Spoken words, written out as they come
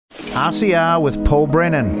RCR with Paul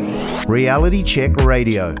Brennan, Reality Check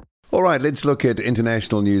Radio. All right, let's look at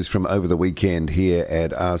international news from over the weekend here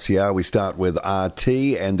at RCR. We start with RT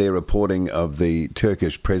and their reporting of the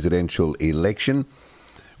Turkish presidential election.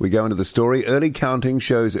 We go into the story. Early counting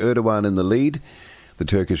shows Erdogan in the lead. The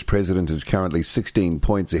Turkish president is currently 16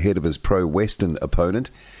 points ahead of his pro-Western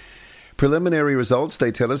opponent. Preliminary results,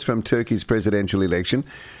 they tell us, from Turkey's presidential election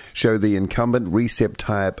show the incumbent Recep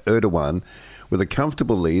Tayyip Erdogan with a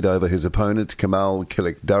comfortable lead over his opponent Kemal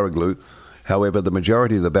Kılıçdaroğlu. However, the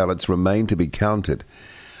majority of the ballots remain to be counted.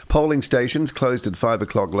 Polling stations closed at 5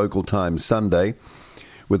 o'clock local time Sunday,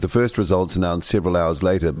 with the first results announced several hours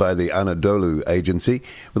later by the Anadolu agency.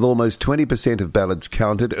 With almost 20% of ballots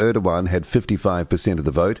counted, Erdogan had 55% of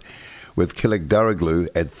the vote, with Kılıçdaroğlu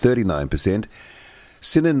at 39%.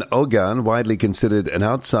 Sinan Ogan, widely considered an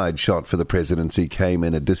outside shot for the presidency, came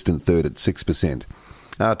in a distant third at 6%.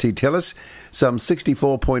 RT tell us some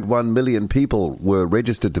 64.1 million people were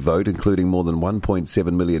registered to vote, including more than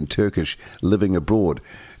 1.7 million Turkish living abroad.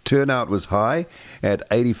 Turnout was high at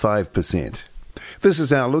 85%. This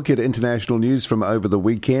is our look at international news from over the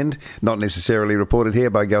weekend, not necessarily reported here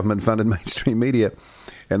by government-funded mainstream media.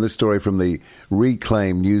 And this story from the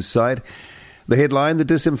Reclaim news site. The headline, the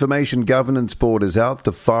Disinformation Governance Board is out,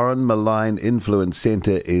 the Foreign Malign Influence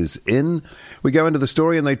Center is in. We go into the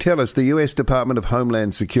story and they tell us the U.S. Department of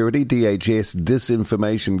Homeland Security, DHS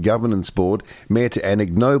Disinformation Governance Board, met an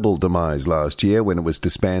ignoble demise last year when it was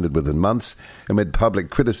disbanded within months amid public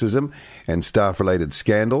criticism and staff-related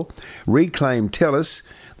scandal. Reclaim tell us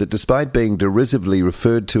that despite being derisively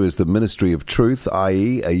referred to as the Ministry of Truth,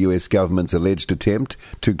 i.e. a U.S. government's alleged attempt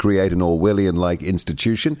to create an Orwellian-like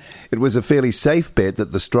institution, it was a fairly safe bet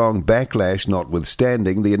that the strong backlash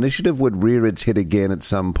notwithstanding, the initiative would rear its head again at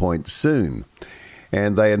some point soon.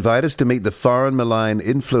 And they invite us to meet the Foreign Malign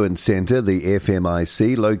Influence Center, the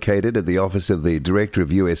FMIC, located at the Office of the Director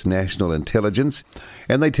of U.S. National Intelligence.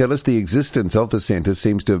 And they tell us the existence of the center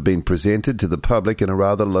seems to have been presented to the public in a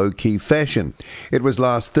rather low-key fashion. It was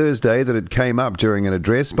last Thursday that it came up during an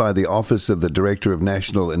address by the Office of the Director of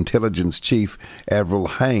National Intelligence Chief Avril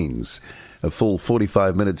Haines, a full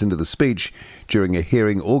 45 minutes into the speech during a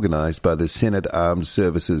hearing organized by the Senate Armed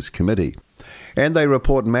Services Committee. And they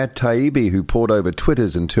report Matt Taibbi, who pored over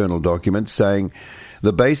Twitter's internal documents, saying,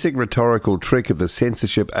 the basic rhetorical trick of the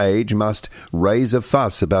censorship age must raise a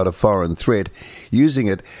fuss about a foreign threat, using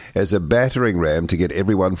it as a battering ram to get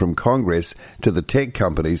everyone from Congress to the tech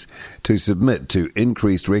companies to submit to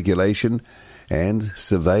increased regulation and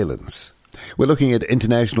surveillance. We're looking at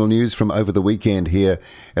international news from over the weekend here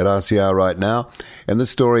at RCR right now, and this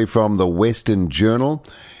story from the Western Journal.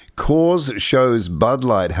 Coors shows Bud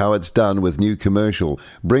Light how it's done with new commercial,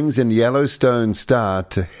 brings in Yellowstone star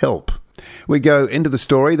to help. We go into the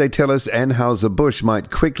story. They tell us Anheuser-Busch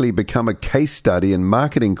might quickly become a case study in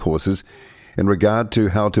marketing courses in regard to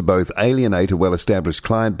how to both alienate a well-established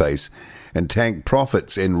client base and tank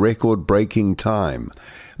profits in record-breaking time.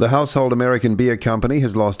 The household American beer company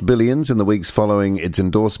has lost billions in the weeks following its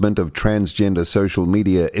endorsement of transgender social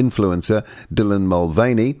media influencer Dylan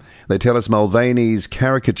Mulvaney. They tell us Mulvaney's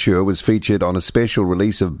caricature was featured on a special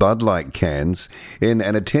release of Bud Light cans in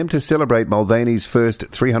an attempt to celebrate Mulvaney's first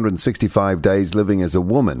 365 days living as a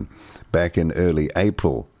woman back in early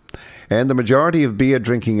April. And the majority of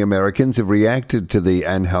beer-drinking Americans have reacted to the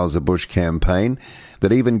Anheuser-Busch campaign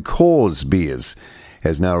that even Coors Beers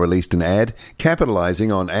has now released an ad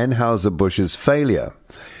capitalizing on Anheuser-Busch's failure.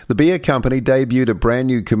 The beer company debuted a brand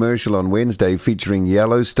new commercial on Wednesday featuring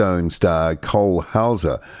Yellowstone star Cole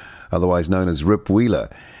Hauser, otherwise known as Rip Wheeler,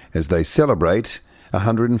 as they celebrate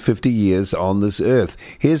 150 years on this earth.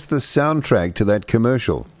 Here's the soundtrack to that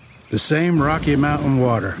commercial. The same Rocky Mountain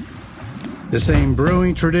water. The same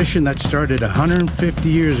brewing tradition that started 150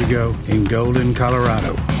 years ago in Golden,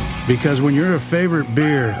 Colorado. Because when you're a favorite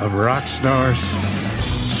beer of rock stars,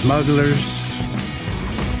 smugglers,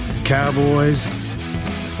 cowboys,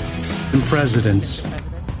 and presidents,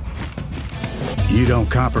 you don't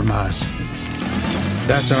compromise.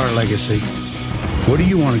 That's our legacy. What do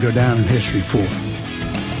you want to go down in history for?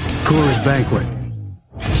 Coors Banquet.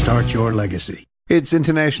 Start your legacy. It's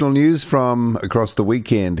international news from across the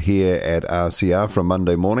weekend here at RCR from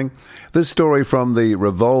Monday morning. This story from the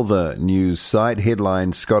Revolver news site,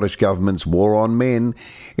 headline Scottish Government's War on Men,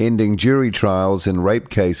 ending jury trials in rape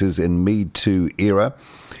cases in Me Too era.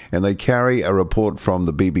 And they carry a report from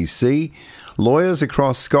the BBC. Lawyers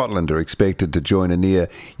across Scotland are expected to join a near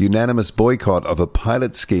unanimous boycott of a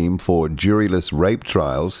pilot scheme for juryless rape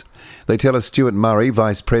trials. They tell us Stuart Murray,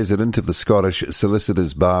 Vice President of the Scottish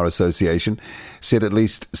Solicitors Bar Association, said at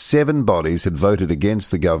least 7 bodies had voted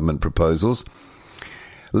against the government proposals.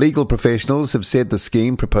 Legal professionals have said the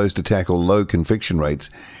scheme proposed to tackle low conviction rates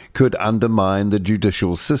could undermine the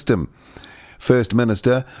judicial system. First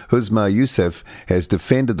Minister Husma Yousaf has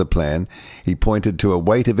defended the plan. He pointed to a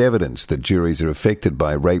weight of evidence that juries are affected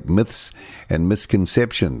by rape myths and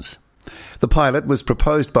misconceptions. The pilot was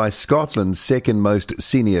proposed by Scotland's second most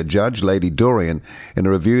senior judge, Lady Dorian, in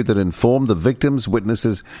a review that informed the Victims,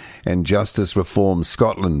 Witnesses and Justice Reform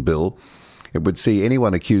Scotland Bill. It would see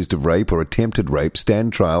anyone accused of rape or attempted rape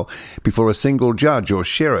stand trial before a single judge or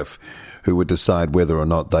sheriff who would decide whether or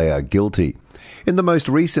not they are guilty. In the most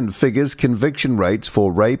recent figures, conviction rates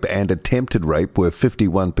for rape and attempted rape were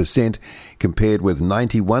 51% compared with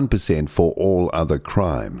 91% for all other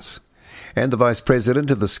crimes. And the Vice President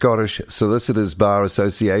of the Scottish Solicitors Bar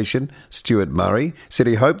Association, Stuart Murray, said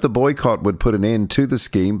he hoped the boycott would put an end to the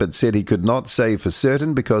scheme, but said he could not say for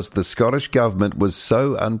certain because the Scottish government was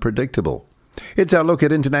so unpredictable. It's our look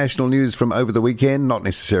at international news from over the weekend, not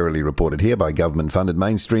necessarily reported here by government-funded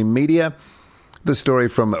mainstream media. The story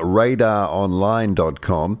from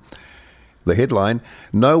RadarOnline.com. The headline,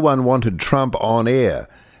 "No one wanted Trump on air.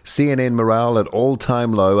 CNN morale at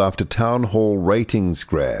all-time low after town hall ratings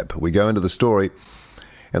grab." We go into the story,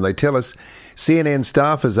 and they tell us CNN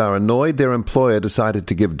staffers are annoyed their employer decided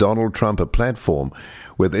to give Donald Trump a platform,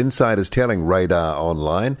 with insiders telling Radar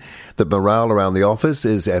Online that morale around the office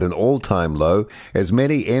is at an all-time low, as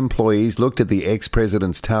many employees looked at the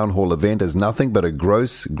ex-president's town hall event as nothing but a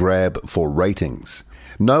gross grab for ratings.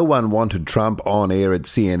 No one wanted Trump on air at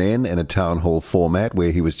CNN in a town hall format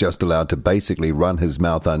where he was just allowed to basically run his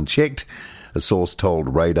mouth unchecked, a source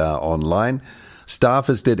told Radar Online.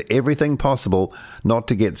 Staffers did everything possible not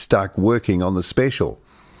to get stuck working on the special.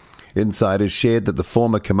 Insiders shared that the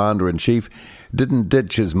former commander-in-chief didn't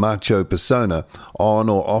ditch his macho persona on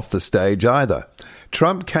or off the stage either.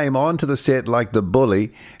 Trump came onto the set like the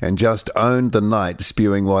bully and just owned the night,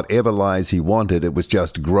 spewing whatever lies he wanted. It was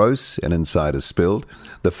just gross, an insider spilled.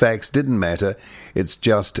 The facts didn't matter. It's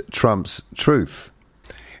just Trump's truth.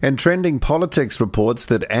 And Trending Politics reports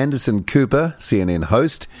that Anderson Cooper, CNN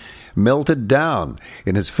host, melted down.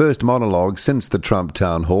 In his first monologue since the Trump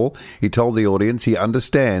town hall, he told the audience he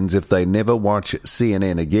understands if they never watch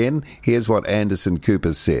CNN again. Here's what Anderson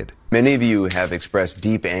Cooper said. Many of you have expressed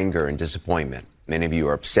deep anger and disappointment. Many of you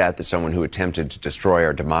are upset that someone who attempted to destroy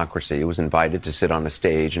our democracy was invited to sit on a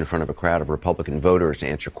stage in front of a crowd of Republican voters to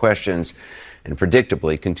answer questions and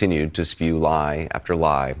predictably continued to spew lie after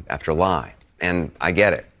lie after lie. And I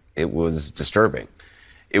get it. It was disturbing.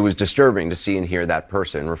 It was disturbing to see and hear that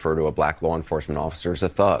person refer to a black law enforcement officer as a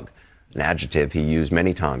thug, an adjective he used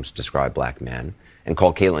many times to describe black men, and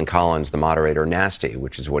call Caitlin Collins, the moderator, nasty,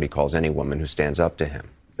 which is what he calls any woman who stands up to him.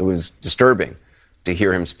 It was disturbing to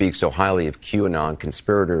hear him speak so highly of QAnon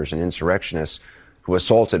conspirators and insurrectionists who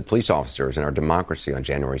assaulted police officers in our democracy on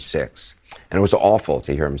January 6th. And it was awful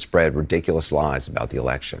to hear him spread ridiculous lies about the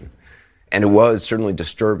election. And it was certainly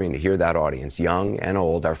disturbing to hear that audience, young and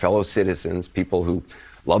old, our fellow citizens, people who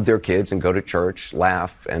love their kids and go to church,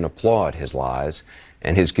 laugh and applaud his lies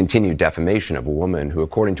and his continued defamation of a woman who,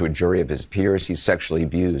 according to a jury of his peers, he sexually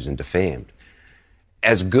abused and defamed.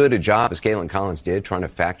 As good a job as Caitlin Collins did trying to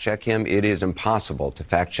fact-check him, it is impossible to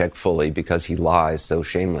fact-check fully because he lies so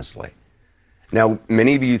shamelessly. Now,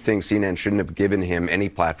 many of you think CNN shouldn't have given him any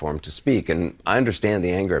platform to speak, and I understand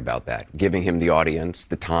the anger about that, giving him the audience,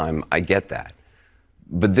 the time, I get that.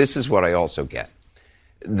 But this is what I also get.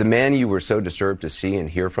 The man you were so disturbed to see and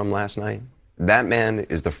hear from last night, that man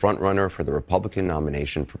is the front runner for the Republican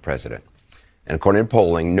nomination for president. And according to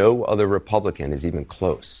polling, no other Republican is even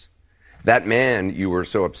close. That man you were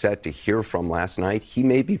so upset to hear from last night, he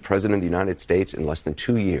may be president of the United States in less than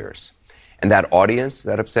 2 years. And that audience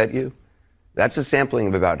that upset you, that's a sampling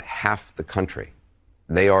of about half the country.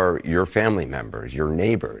 They are your family members, your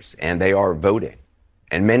neighbors, and they are voting.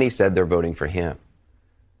 And many said they're voting for him.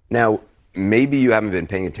 Now, maybe you haven't been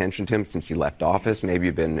paying attention to him since he left office. Maybe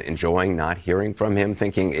you've been enjoying not hearing from him,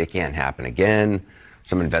 thinking it can't happen again.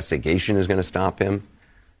 Some investigation is going to stop him.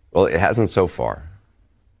 Well, it hasn't so far.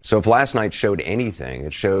 So if last night showed anything,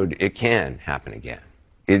 it showed it can happen again.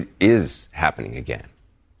 It is happening again.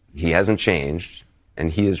 He hasn't changed, and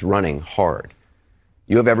he is running hard.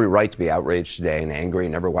 You have every right to be outraged today and angry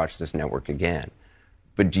and never watch this network again.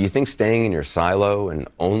 But do you think staying in your silo and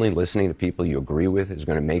only listening to people you agree with is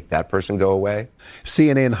going to make that person go away?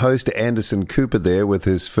 CNN host Anderson Cooper there with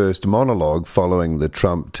his first monologue following the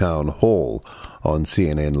Trump town hall on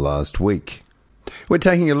CNN last week. We're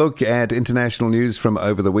taking a look at international news from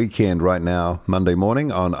over the weekend right now, Monday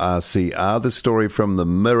morning on RCR. The story from The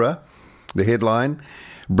Mirror, the headline,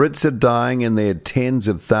 Brits are dying in their tens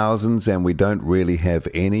of thousands, and we don't really have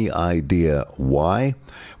any idea why.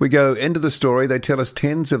 We go into the story. They tell us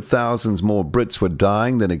tens of thousands more Brits were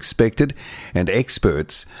dying than expected, and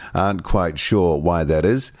experts aren't quite sure why that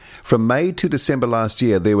is. From May to December last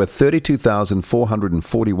year, there were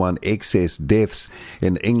 32,441 excess deaths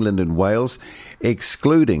in England and Wales,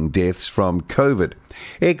 excluding deaths from COVID.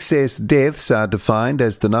 Excess deaths are defined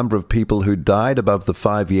as the number of people who died above the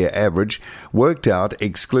 5-year average, worked out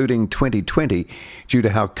excluding 2020 due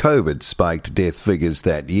to how COVID spiked death figures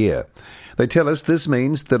that year. They tell us this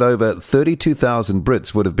means that over 32,000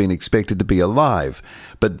 Brits would have been expected to be alive,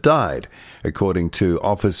 but died, according to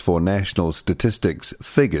Office for National Statistics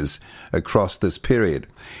figures across this period.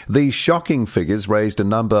 These shocking figures raised a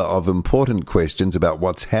number of important questions about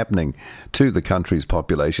what's happening to the country's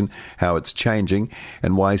population, how it's changing,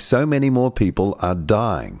 and why so many more people are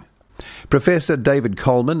dying. Professor David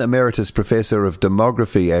Coleman, Emeritus Professor of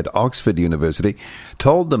Demography at Oxford University,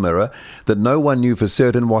 told the Mirror that no one knew for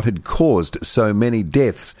certain what had caused so many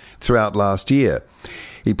deaths throughout last year.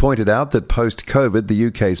 He pointed out that post-COVID, the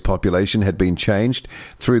UK's population had been changed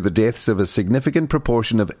through the deaths of a significant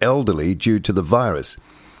proportion of elderly due to the virus.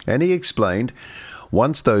 And he explained,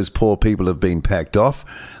 once those poor people have been packed off,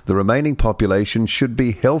 the remaining population should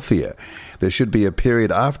be healthier. There should be a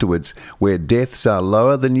period afterwards where deaths are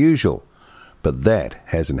lower than usual. But that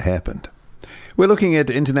hasn't happened. We're looking at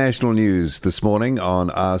international news this morning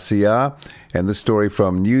on RCR, and the story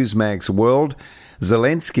from Newsmax World.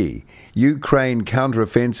 Zelensky, Ukraine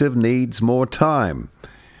counteroffensive needs more time.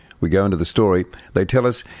 We go into the story. They tell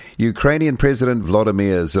us Ukrainian President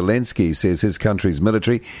Volodymyr Zelensky says his country's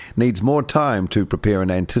military needs more time to prepare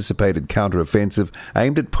an anticipated counteroffensive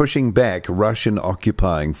aimed at pushing back Russian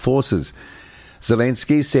occupying forces.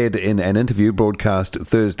 Zelensky said in an interview broadcast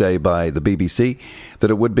Thursday by the BBC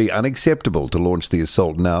that it would be unacceptable to launch the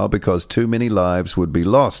assault now because too many lives would be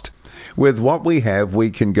lost. With what we have,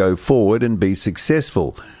 we can go forward and be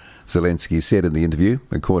successful, Zelensky said in the interview,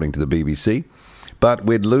 according to the BBC. But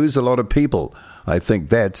we'd lose a lot of people. I think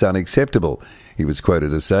that's unacceptable, he was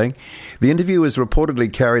quoted as saying. The interview was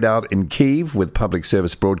reportedly carried out in Kyiv with public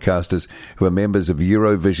service broadcasters who are members of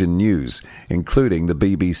Eurovision News, including the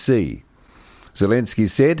BBC. Zelensky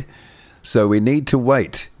said, "So we need to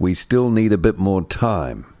wait. We still need a bit more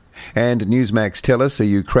time." And Newsmax tell us a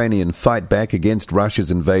Ukrainian fight back against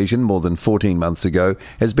Russia's invasion more than 14 months ago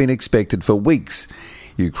has been expected for weeks.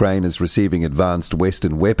 Ukraine is receiving advanced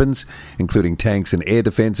Western weapons, including tanks and air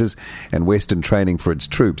defences, and Western training for its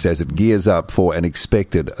troops as it gears up for an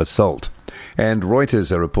expected assault. And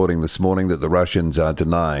Reuters are reporting this morning that the Russians are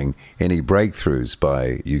denying any breakthroughs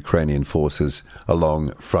by Ukrainian forces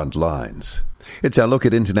along front lines. It's our look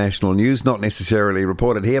at international news, not necessarily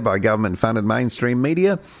reported here by government-funded mainstream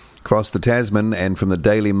media. Across the Tasman and from the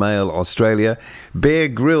Daily Mail Australia, Bear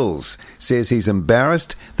Grylls says he's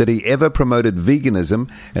embarrassed that he ever promoted veganism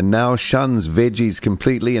and now shuns veggies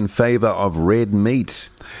completely in favour of red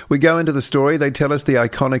meat. We go into the story. They tell us the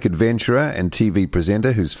iconic adventurer and TV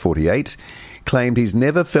presenter, who's 48, claimed he's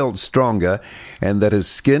never felt stronger and that his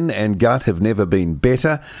skin and gut have never been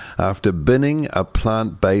better after binning a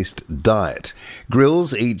plant-based diet.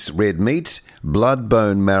 Grylls eats red meat, blood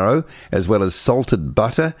bone marrow, as well as salted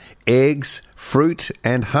butter, eggs, fruit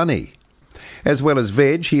and honey. As well as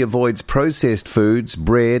veg, he avoids processed foods,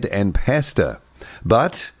 bread and pasta.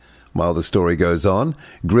 But while the story goes on,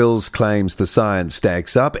 Grylls claims the science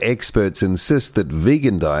stacks up. Experts insist that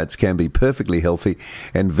vegan diets can be perfectly healthy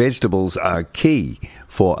and vegetables are key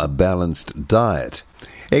for a balanced diet.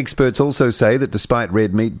 Experts also say that despite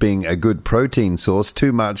red meat being a good protein source,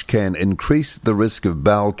 too much can increase the risk of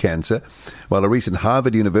bowel cancer, while a recent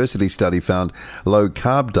Harvard University study found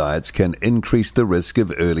low-carb diets can increase the risk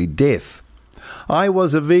of early death. I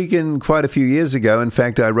was a vegan quite a few years ago. In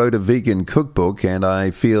fact, I wrote a vegan cookbook, and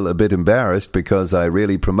I feel a bit embarrassed because I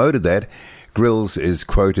really promoted that. Grylls is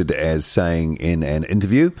quoted as saying in an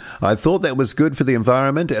interview, "I thought that was good for the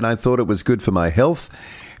environment, and I thought it was good for my health.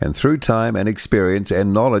 And through time and experience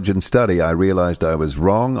and knowledge and study, I realized I was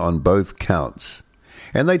wrong on both counts."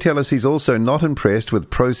 And they tell us he's also not impressed with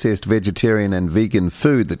processed vegetarian and vegan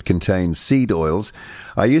food that contains seed oils.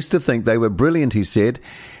 "I used to think they were brilliant," he said,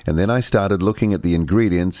 "and then I started looking at the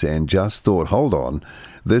ingredients and just thought, hold on,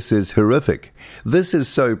 this is horrific. This is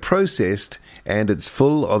so processed and it's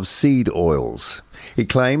full of seed oils." He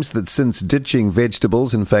claims that since ditching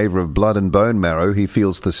vegetables in favour of blood and bone marrow, he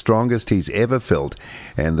feels the strongest he's ever felt,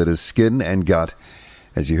 and that his skin and gut,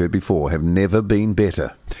 as you heard before, have never been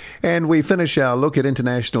better. And we finish our look at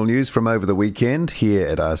international news from over the weekend here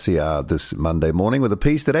at RCR this Monday morning with a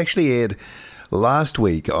piece that actually aired Last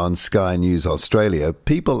week on Sky News Australia,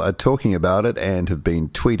 people are talking about it and have been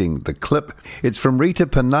tweeting the clip. It's from Rita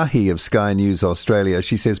Panahi of Sky News Australia.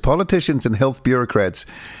 She says politicians and health bureaucrats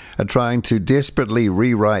are trying to desperately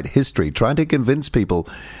rewrite history, trying to convince people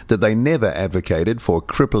that they never advocated for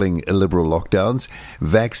crippling illiberal lockdowns,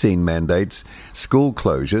 vaccine mandates, school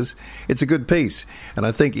closures. It's a good piece, and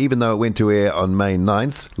I think even though it went to air on May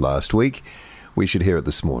 9th last week, we should hear it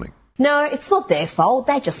this morning. No, it's not their fault.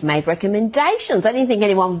 They just made recommendations. I didn't think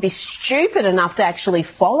anyone would be stupid enough to actually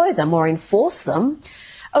follow them or enforce them.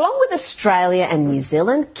 Along with Australia and New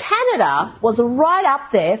Zealand, Canada was right up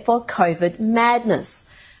there for COVID madness.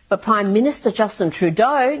 But Prime Minister Justin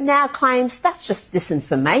Trudeau now claims that's just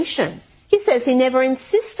disinformation. He says he never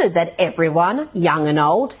insisted that everyone, young and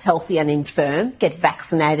old, healthy and infirm, get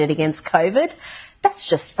vaccinated against COVID. That's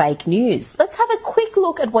just fake news. Let's have a quick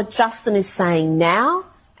look at what Justin is saying now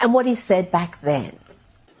and what he said back then.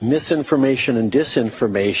 Misinformation and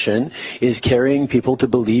disinformation is carrying people to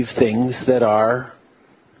believe things that are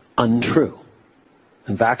untrue.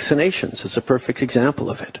 And vaccinations is a perfect example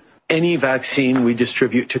of it. Any vaccine we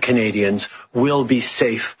distribute to Canadians will be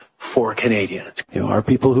safe for Canadians. You know, are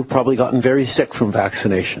people who've probably gotten very sick from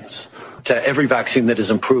vaccinations. Every vaccine that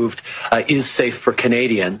is approved is safe for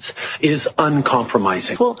Canadians, is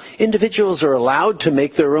uncompromising. Well, individuals are allowed to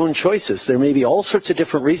make their own choices. There may be all sorts of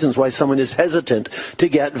different reasons why someone is hesitant to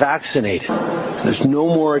get vaccinated. There's no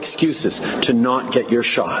more excuses to not get your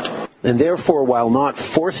shot. And therefore, while not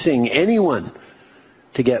forcing anyone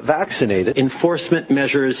to get vaccinated, enforcement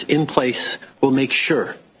measures in place will make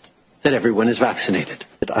sure that everyone is vaccinated.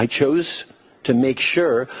 I chose to make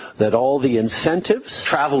sure that all the incentives,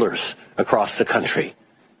 Travelers across the country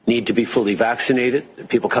need to be fully vaccinated.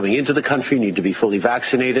 People coming into the country need to be fully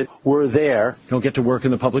vaccinated. were there. Don't get to work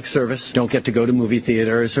in the public service. Don't get to go to movie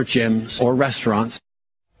theaters or gyms or restaurants.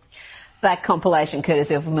 That compilation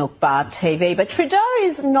courtesy of Milk Bar TV. But Trudeau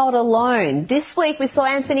is not alone. This week we saw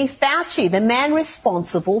Anthony Fauci, the man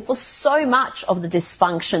responsible for so much of the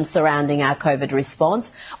dysfunction surrounding our COVID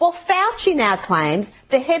response. Well, Fauci now claims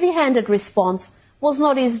the heavy-handed response was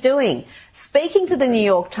not his doing. Speaking to the New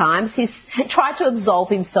York Times, he's tried to absolve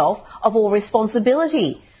himself of all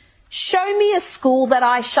responsibility. Show me a school that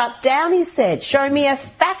I shut down, he said. Show me a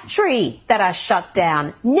factory that I shut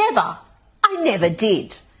down. Never. I never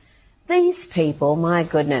did. These people, my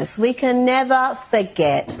goodness, we can never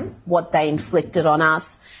forget what they inflicted on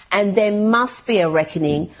us, and there must be a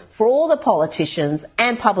reckoning for all the politicians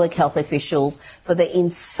and public health officials for the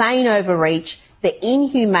insane overreach, the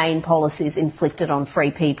inhumane policies inflicted on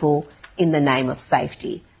free people in the name of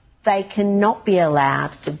safety. They cannot be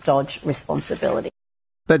allowed to dodge responsibility.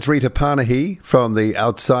 That's Rita Panahi from the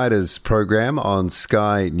Outsiders program on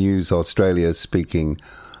Sky News Australia speaking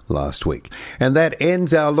last week. And that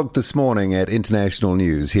ends our look this morning at international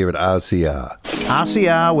news here at RCR.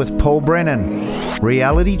 RCR with Paul Brennan.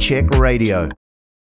 Reality Check Radio.